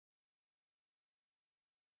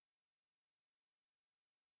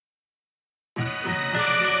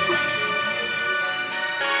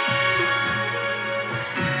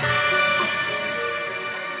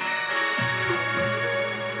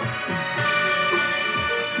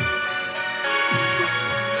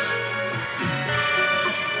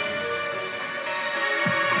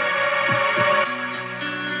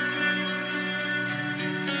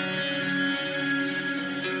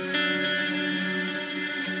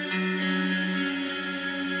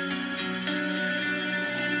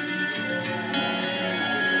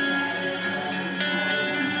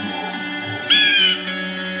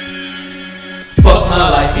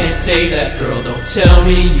can't save that girl. Don't tell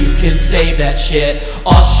me you can save that shit.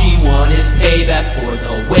 All she want is payback for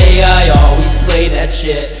the way I always play that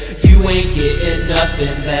shit. You ain't getting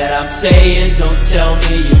nothing that I'm saying. Don't tell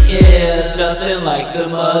me you is. Nothing like the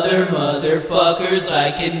motherfuckers.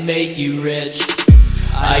 I can make you rich.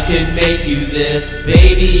 I can make you this,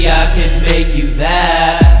 baby, I can make you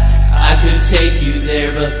that. I could take you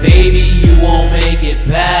there, but baby, you won't make it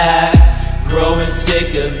back. Growing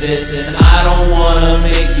sick of this, and I don't wanna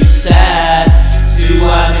make you sad. Do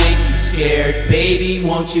I make you scared? Baby,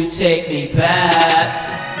 won't you take me back?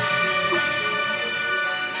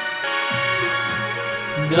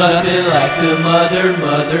 Nothing like the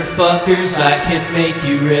motherfuckers. I can make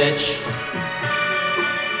you rich.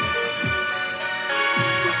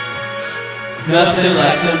 Nothing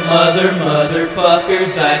like the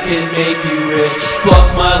motherfuckers. I can make you rich.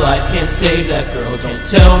 Fuck my life, can't save that girl. Don't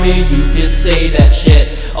tell me you can say that shit.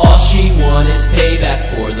 All she want is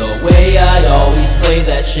payback for the way I always play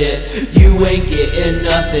that shit. You ain't getting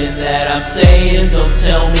nothing that I'm saying. Don't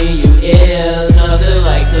tell me you is. Nothing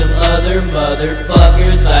like the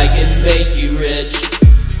motherfuckers. I can make you rich.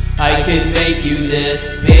 I can make you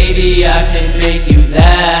this, baby, I can make you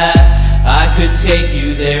that. I could take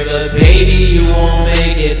you there, but baby, you won't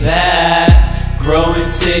make it back. Growing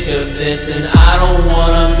sick of this, and I don't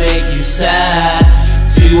wanna make you sad.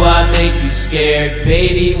 Do I make you scared?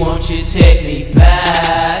 Baby, won't you take me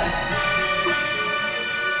back?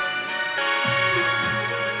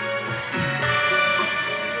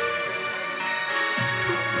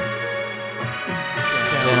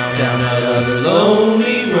 Down another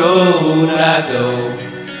lonely road I go.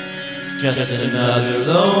 Just another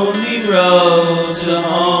lonely road to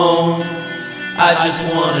home. I just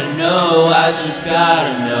wanna know, I just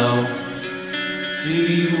gotta know. Do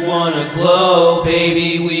you wanna glow?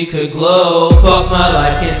 Baby, we could glow. Fuck my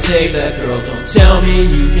life, can't save that girl. Don't tell me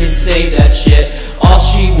you can save that shit. All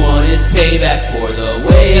she want is payback for the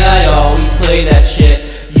way I always play that shit.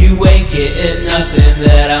 You ain't getting nothing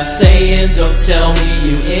that I'm saying. Don't tell me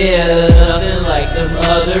you is. Nothing like them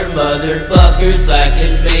other motherfuckers. I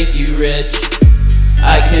can make you rich.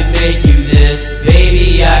 I can make you this,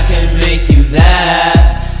 baby, I can make you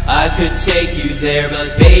that. I could take you there,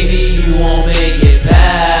 but baby, you won't make it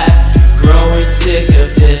back. Growing sick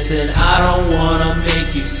of this, and I don't wanna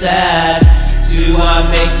make you sad. Do I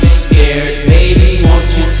make you